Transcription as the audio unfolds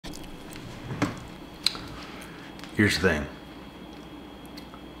Here's the thing.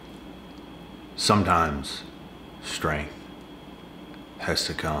 Sometimes strength has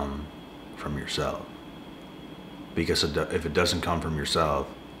to come from yourself. Because if it doesn't come from yourself,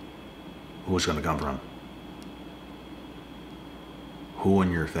 who's going to come from? Who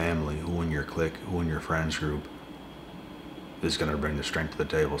in your family, who in your clique, who in your friends group is going to bring the strength to the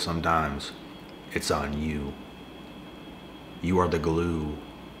table? Sometimes it's on you. You are the glue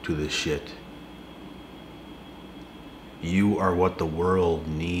to this shit. You are what the world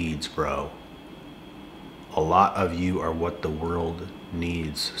needs, bro. A lot of you are what the world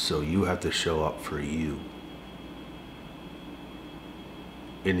needs, so you have to show up for you.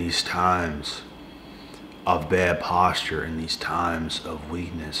 In these times of bad posture, in these times of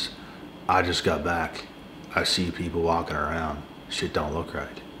weakness, I just got back. I see people walking around. Shit don't look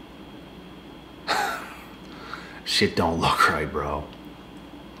right. Shit don't look right, bro.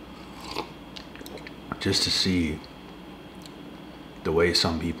 Just to see the way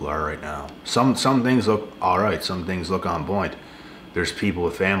some people are right now. Some things look alright, some things look on point. There's people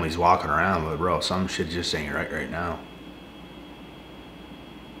with families walking around, but bro, some shit just ain't right now.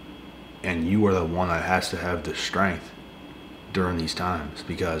 And you are the one that has to have the strength during these times,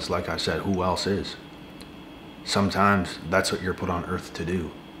 because like I said, who else is? Sometimes that's what you're put on earth to do.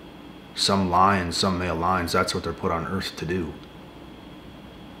 Some lions, some male lions, that's what they're put on earth to do.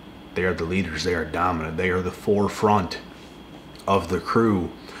 They are the leaders, they are dominant, they are the forefront of the crew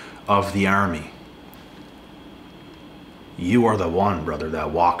of the army. You are the one, brother,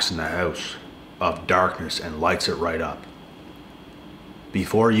 that walks in the house of darkness and lights it right up.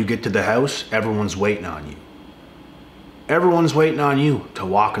 Before you get to the house, everyone's waiting on you. Everyone's waiting on you to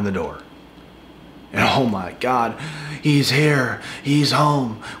walk in the door. And oh my God, he's here, he's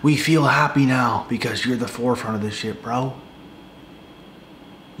home. We feel happy now because you're the forefront of this shit, bro.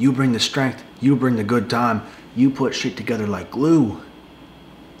 You bring the strength, you bring the good time, you put shit together like glue.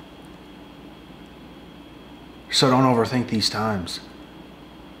 So don't overthink these times.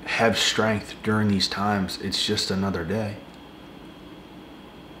 Have strength during these times. It's just another day.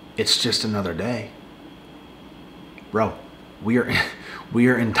 It's just another day. Bro, we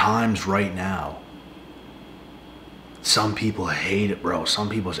are in times right now. Some people hate it, bro. Some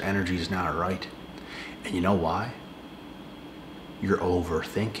people's energy is not right. And you know why? You're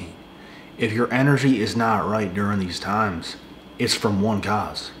overthinking. If your energy is not right during these times, it's from one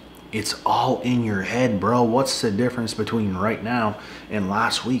cause. It's all in your head, bro. What's the difference between right now and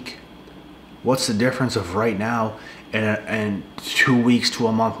last week? What's the difference of right now and 2 weeks to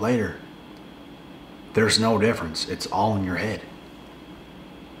a month later? There's no difference. It's all in your head.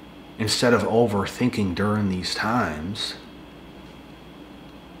 Instead of overthinking during these times,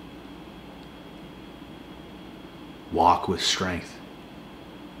 walk with strength.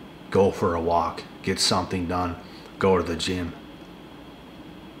 Go for a walk. Get something done. Go to the gym.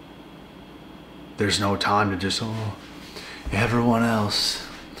 There's no time to just, oh, everyone else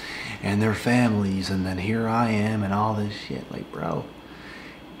and their families, and then here I am and all this shit. Like, bro,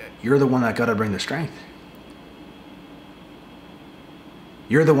 you're the one that gotta bring the strength.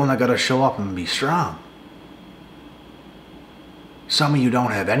 You're the one that gotta show up and be strong. Some of you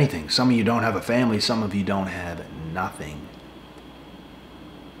don't have anything. Some of you don't have a family. Some of you don't have nothing.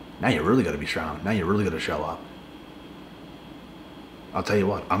 Now you really gotta be strong. Now you really gotta show up. I'll tell you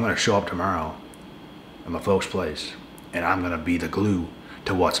what, I'm gonna show up tomorrow at my folks' place, and I'm gonna be the glue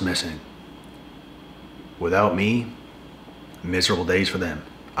to what's missing. Without me, miserable days for them.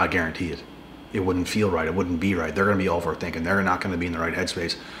 I guarantee it. It wouldn't feel right. It wouldn't be right. They're gonna be overthinking. They're not gonna be in the right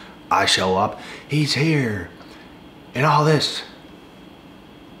headspace. I show up, he's here, and all this.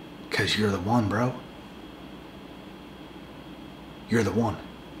 Cause you're the one, bro. You're the one.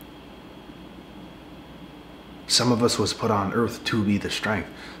 Some of us was put on earth to be the strength.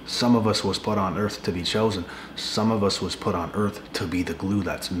 Some of us was put on earth to be chosen. Some of us was put on earth to be the glue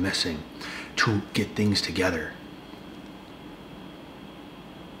that's missing, to get things together.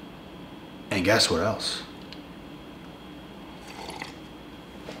 And guess what else?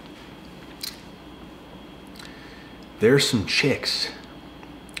 There's some chicks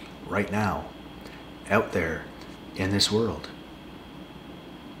right now out there in this world.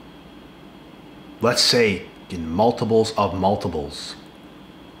 Let's say in multiples of multiples,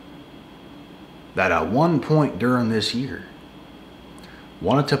 that at one point during this year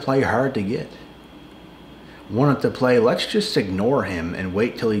wanted to play hard to get. Wanted to play, let's just ignore him and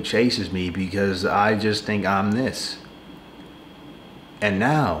wait till he chases me because I just think I'm this. And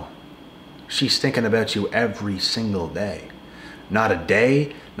now she's thinking about you every single day. Not a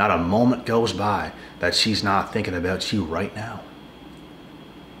day, not a moment goes by that she's not thinking about you right now.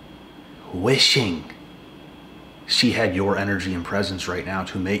 Wishing she had your energy and presence right now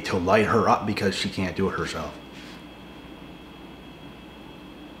to light her up because she can't do it herself.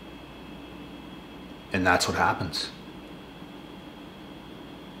 And that's what happens.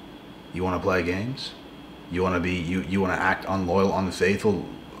 You want to play games? You want to be you want to act unloyal, unfaithful,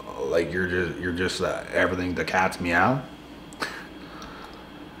 like you're just everything the cat's meow?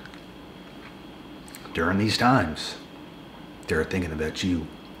 During these times, they're thinking about you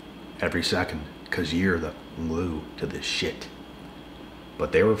every second because you're the glue to this shit.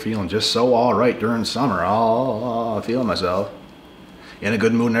 But they were feeling just so all right during summer. Feeling myself. In a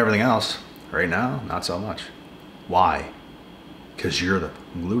good mood and everything else. Right now, not so much. Why? Because you're the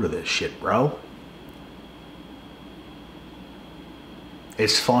glue to this shit, bro.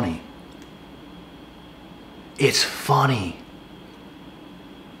 It's funny. It's funny.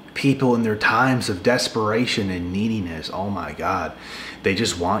 People in their times of desperation and neediness, oh my God, they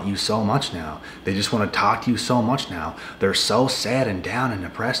just want you so much now. They just want to talk to you so much now. They're so sad and down and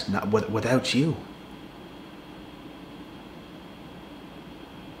depressed without you.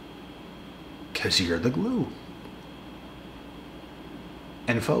 Because you're the glue.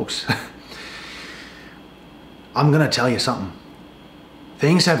 And folks, I'm going to tell you something.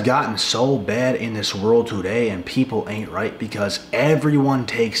 Things have gotten so bad in this world today and people ain't right because everyone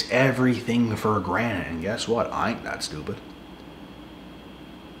takes everything for granted. And guess what? I ain't that stupid.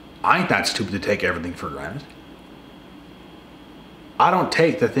 I ain't that stupid to take everything for granted. I don't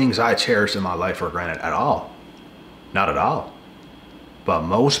take the things I cherish in my life for granted at all. Not at all. But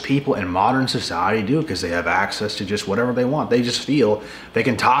most people in modern society do because they have access to just whatever they want. They just feel they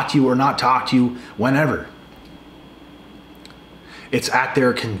can talk to you or not talk to you whenever. It's at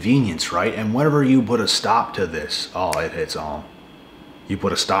their convenience, right? And whenever you put a stop to this, oh, it hits home. You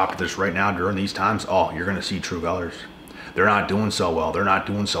put a stop to this right now during these times, oh, you're going to see true colors. They're not doing so well. They're not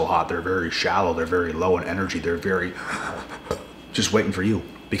doing so hot. They're very shallow. They're very low in energy. They're very just waiting for you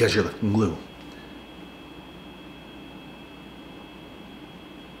because you're the glue.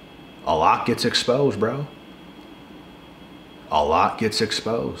 A lot gets exposed, bro. A lot gets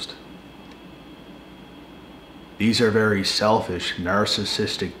exposed. These are very selfish,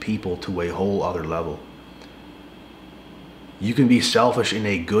 narcissistic people to a whole other level. You can be selfish in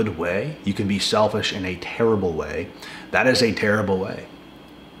a good way. You can be selfish in a terrible way. That is a terrible way.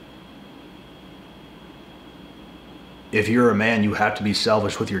 If you're a man, you have to be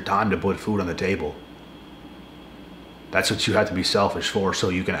selfish with your time to put food on the table. That's what you have to be selfish for, so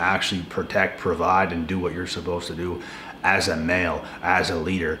you can actually protect, provide, and do what you're supposed to do as a male, as a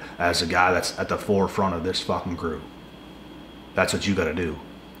leader, as a guy that's at the forefront of this fucking crew. That's what you gotta do.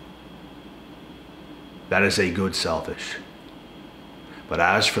 That is a good selfish. But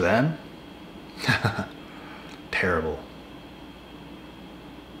as for them, terrible.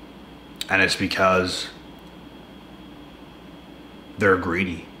 And it's because they're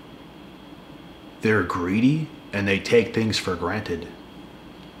greedy. They're greedy and they take things for granted.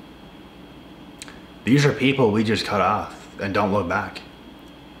 These are people we just cut off and don't look back.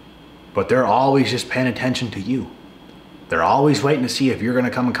 But they're always just paying attention to you. They're always waiting to see if you're going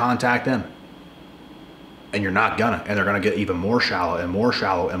to come and contact them. And you're not gonna. And they're going to get even more shallow and more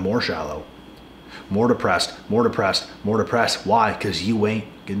shallow and more shallow. More depressed, more depressed, more depressed. Why? Because you ain't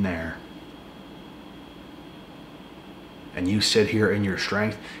getting there. And you sit here in your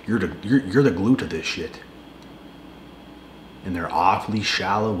strength. You're the glue to this shit. And they're awfully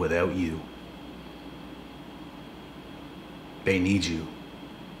shallow without you. They need you.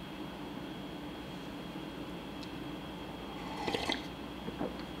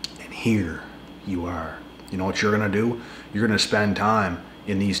 And here you are. You know what you're going to do? You're going to spend time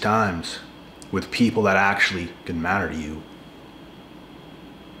in these times with people that actually can matter to you.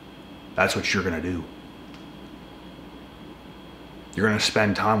 That's what you're going to do. You're going to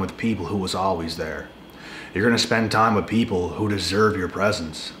spend time with people who was always there. You're going to spend time with people who deserve your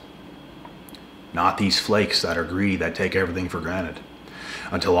presence. Not these flakes that are greedy, that take everything for granted.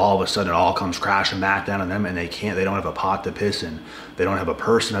 Until all of a sudden it all comes crashing back down on them and they don't have a pot to piss in. They don't have a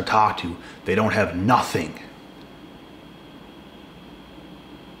person to talk to. They don't have nothing.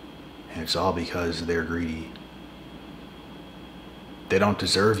 And it's all because they're greedy. They don't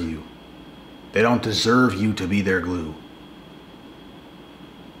deserve you. They don't deserve you to be their glue.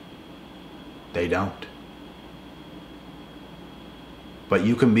 They don't. But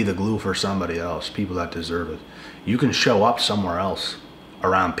you can be the glue for somebody else, people that deserve it. You can show up somewhere else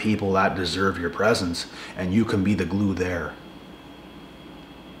around people that deserve your presence, and you can be the glue there.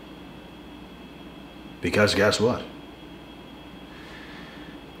 Because guess what?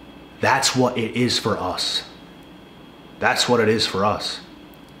 That's what it is for us. That's what it is for us.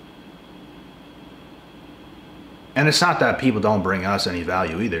 And it's not that people don't bring us any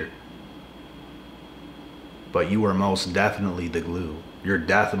value either. But you are most definitely the glue. You're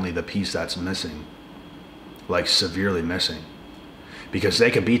definitely the piece that's missing. Like severely missing. Because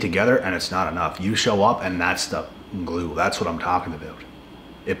they could be together and it's not enough. You show up and that's the glue. That's what I'm talking about.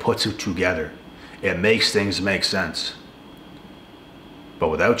 It puts it together. It makes things make sense. But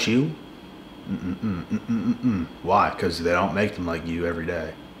without you, why? Because they don't make them like you every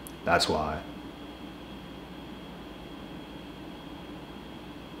day. That's why.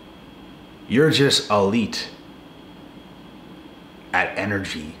 You're just elite at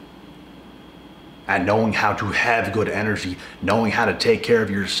energy, at knowing how to have good energy, knowing how to take care of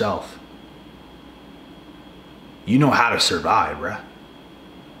yourself. You know how to survive, bruh.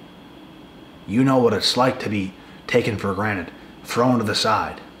 You know what it's like to be taken for granted, thrown to the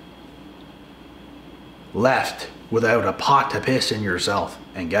side, left without a pot to piss in yourself.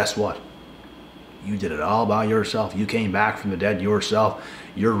 And guess what? You did it all by yourself. You came back from the dead yourself.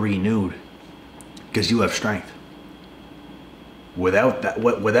 You're renewed because you have strength.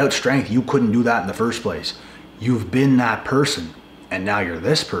 Without strength, you couldn't do that in the first place. You've been that person, and now you're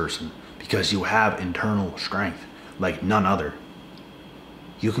this person because you have internal strength like none other.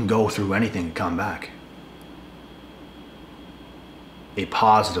 You can go through anything and come back. A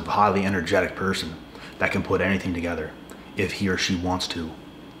positive, highly energetic person that can put anything together if he or she wants to.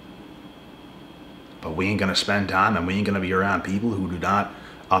 But we ain't gonna spend time and we ain't gonna be around people who do not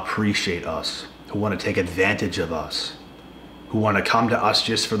appreciate us, who want to take advantage of us, who want to come to us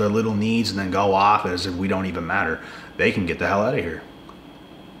just for their little needs and then go off as if we don't even matter. They can get the hell out of here.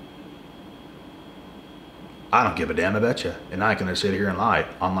 I don't give a damn about you. And I can sit here and lie,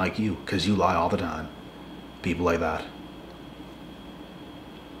 unlike you, because you lie all the time. People like that.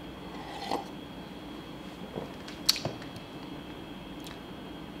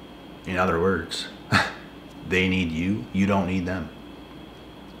 In other words, they need you, you don't need them.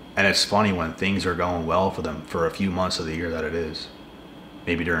 And it's funny when things are going well for them for a few months of the year that it is.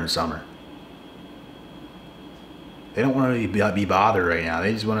 Maybe during summer. They don't want to be bothered right now.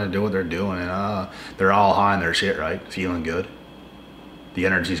 They just want to do what they're doing. And they're all high in their shit, right? Feeling good. The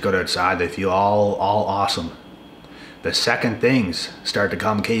energy's good outside. They feel all awesome. The second things start to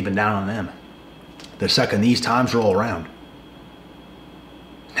come caving down on them. The second these times roll around.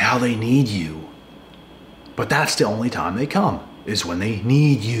 Now they need you. But that's the only time they come. Is when they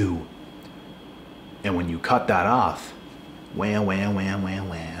need you. And when you cut that off, wham, wham, wham, wham,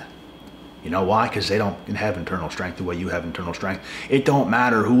 wham. You know why? Because they don't have internal strength the way you have internal strength. It don't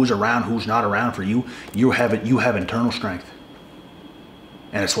matter who's around, who's not around for you. You have internal strength.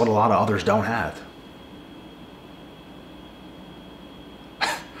 And it's what a lot of others don't have.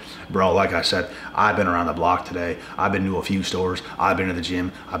 Bro, like I said, I've been around the block today. I've been to a few stores. I've been to the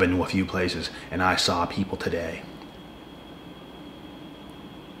gym. I've been to a few places. And I saw people today.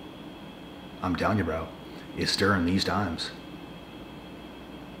 I'm telling you, bro, it's during these times.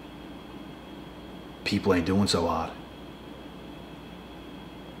 People ain't doing so hot.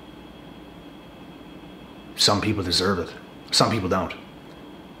 Some people deserve it. Some people don't.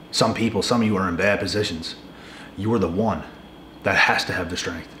 Some of you are in bad positions. You are the one that has to have the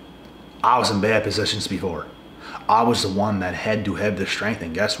strength. I was in bad positions before. I was the one that had to have the strength,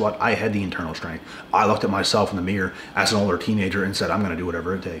 and guess what? I had the internal strength. I looked at myself in the mirror as an older teenager and said, I'm gonna do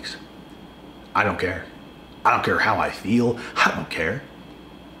whatever it takes. I don't care. I don't care how I feel. I don't care.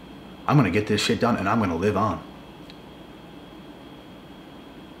 I'm going to get this shit done and I'm going to live on.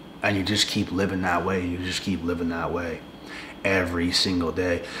 And you just keep living that way. You just keep living that way. Every single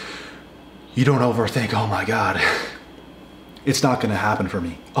day. You don't overthink, oh my God. It's not going to happen for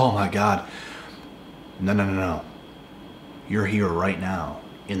me. Oh my God. No. You're here right now,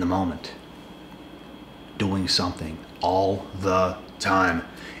 in the moment. Doing something all the time.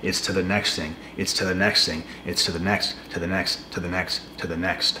 It's to the next thing. It's to the next thing. It's to the next, to the next, to the next, to the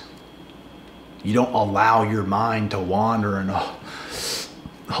next. You don't allow your mind to wander and,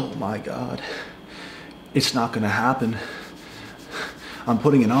 oh my God, it's not going to happen. I'm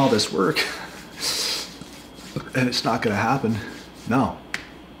putting in all this work and it's not going to happen. No.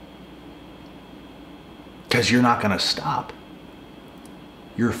 Because you're not going to stop.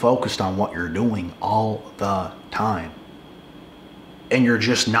 You're focused on what you're doing all the time. And you're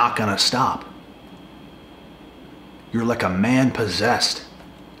just not gonna stop. You're like a man possessed.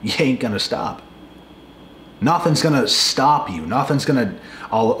 You ain't gonna stop. Nothing's gonna stop you. Nothing's gonna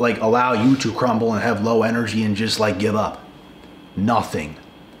allow you to crumble and have low energy and just give up. Nothing.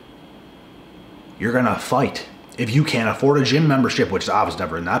 You're gonna fight. If you can't afford a gym membership, which I was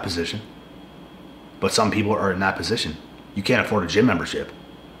never in that position, but some people are in that position. You can't afford a gym membership.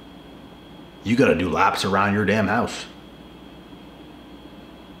 You got to do laps around your damn house.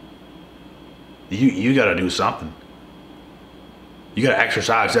 You got to do something. You got to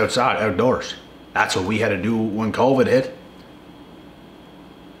exercise outside, outdoors. That's what we had to do when COVID hit.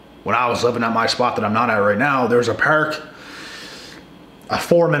 When I was living at my spot that I'm not at right now, there's a park, a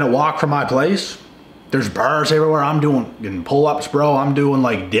 4-minute walk from my place. There's bars everywhere. I'm doing pull-ups, bro. I'm doing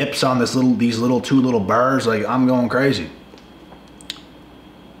like dips on these little 2 little bars. Like, I'm going crazy.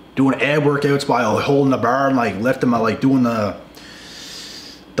 Doing ab workouts by holding the bar and like lifting my, like doing the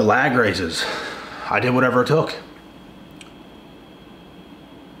lag raises. I did whatever it took.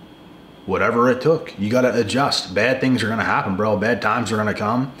 Whatever it took. You got to adjust. Bad things are going to happen, bro. Bad times are going to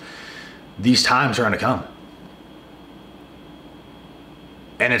come. These times are going to come.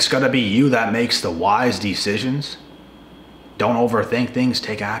 And it's going to be you that makes the wise decisions. Don't overthink things.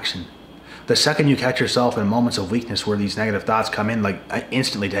 Take action. The second you catch yourself in moments of weakness where these negative thoughts come in, like,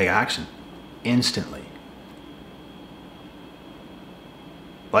 instantly take action. Instantly.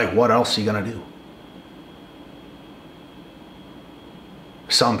 Like, what else are you going to do?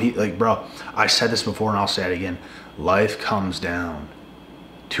 Some people, like, bro, I said this before and I'll say it again. Life comes down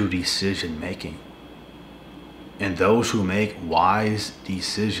to decision making. And those who make wise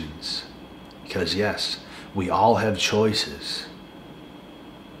decisions, because yes, we all have choices.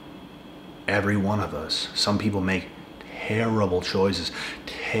 Every one of us. Some people make terrible choices,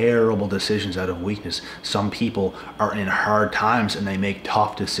 terrible decisions out of weakness. Some people are in hard times and they make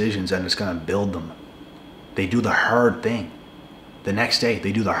tough decisions and it's going to build them. They do the hard thing. The next day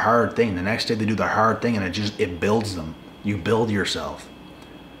they do the hard thing. The next day they do the hard thing and it builds them. You build yourself.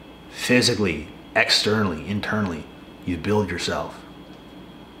 Physically, externally, internally, you build yourself.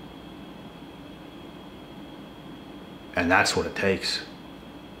 And that's what it takes.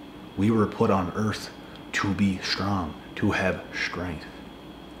 We were put on earth to be strong, to have strength.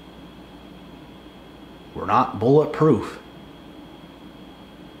 We're not bulletproof.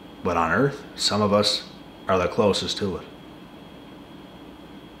 But on earth, some of us are the closest to it.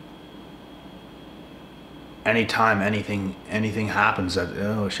 Anytime anything happens that,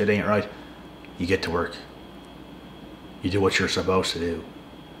 oh, shit ain't right, you get to work. You do what you're supposed to do.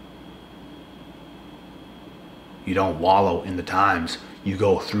 You don't wallow in the times. You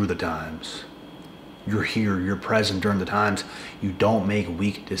go through the times. You're here. You're present during the times. You don't make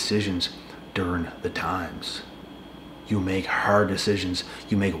weak decisions during the times. You make hard decisions.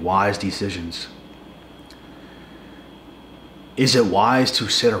 You make wise decisions. Is it wise to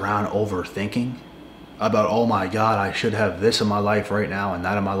sit around overthinking about, oh my God, I should have this in my life right now and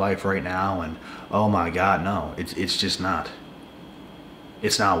that in my life right now, and oh my God, no, it's just not.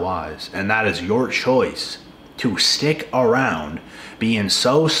 It's not wise. And that is your choice to stick around being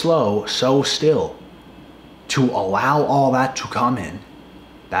so slow, so still, to allow all that to come in.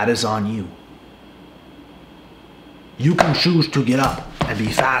 That is on you. You can choose to get up and be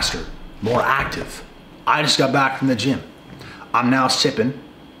faster, more active. I just got back from the gym. I'm now sipping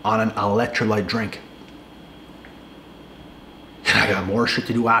on an electrolyte drink. And I got more shit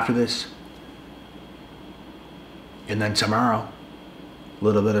to do after this. And then tomorrow, a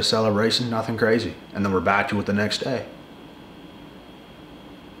little bit of celebration, nothing crazy. And then we're back to it the next day.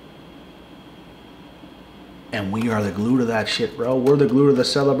 And we are the glue to that shit, bro. We're the glue to the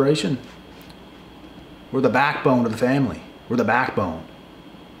celebration. We're the backbone of the family. We're the backbone.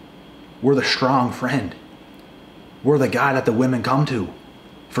 We're the strong friend. We're the guy that the women come to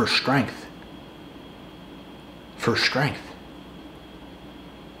for strength. For strength.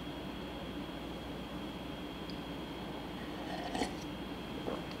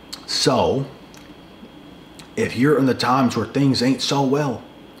 So, if you're in the times where things ain't so well,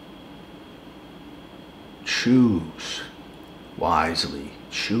 choose wisely.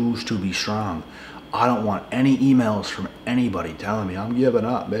 Choose to be strong. I don't want any emails from anybody telling me I'm giving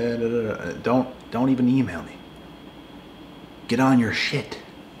up, man. Don't even email me. Get on your shit.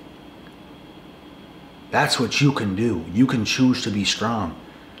 That's what you can do. You can choose to be strong.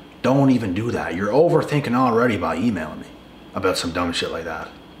 Don't even do that. You're overthinking already by emailing me about some dumb shit like that.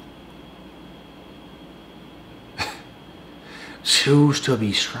 Choose to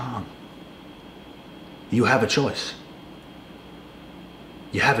be strong. You have a choice.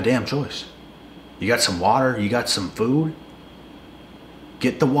 You have a damn choice. You got some water, you got some food.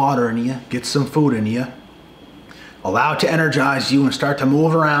 Get the water in you, get some food in you. Allow it to energize you and start to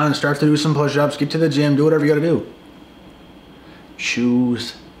move around and start to do some push-ups, get to the gym, do whatever you gotta do.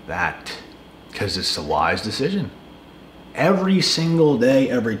 Choose that, because it's a wise decision. Every single day,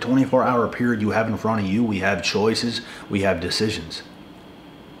 every 24-hour period you have in front of you, we have choices, we have decisions.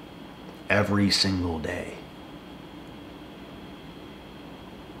 Every single day.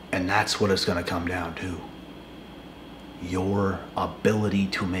 And that's what it's going to come down to. Your ability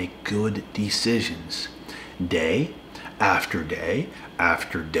to make good decisions day after day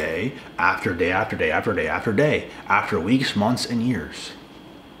after day after day after day after day after day, after weeks, months, and years.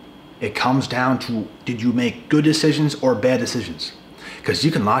 It comes down to, did you make good decisions or bad decisions? Because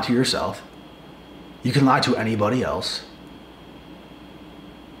you can lie to yourself, you can lie to anybody else,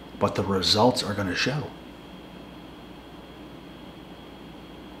 but the results are going to show.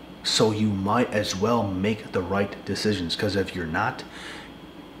 So you might as well make the right decisions, because if you're not,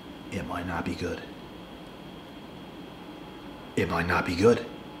 it might not be good. It might not be good.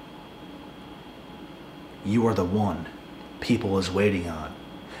 You are the one people is waiting on.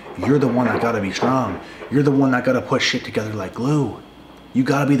 You're the one that gotta be strong. You're the one that gotta put shit together like glue. You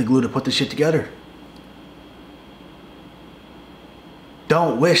gotta be the glue to put the shit together.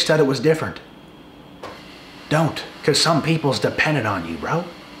 Don't wish that it was different. Don't, because some people's dependent on you, bro.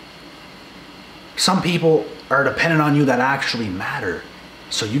 Some people are dependent on you that actually matter.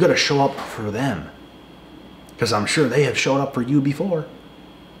 So you gotta show up for them. Because I'm sure they have showed up for you before.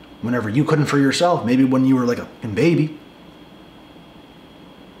 Whenever you couldn't for yourself, maybe when you were like a baby.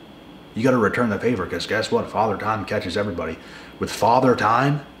 You gotta return the favor, because guess what? Father Time catches everybody. With Father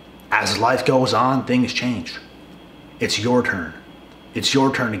Time, as life goes on, things change. It's your turn. It's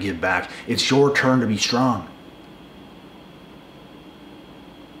your turn to give back. It's your turn to be strong.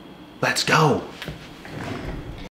 Let's go.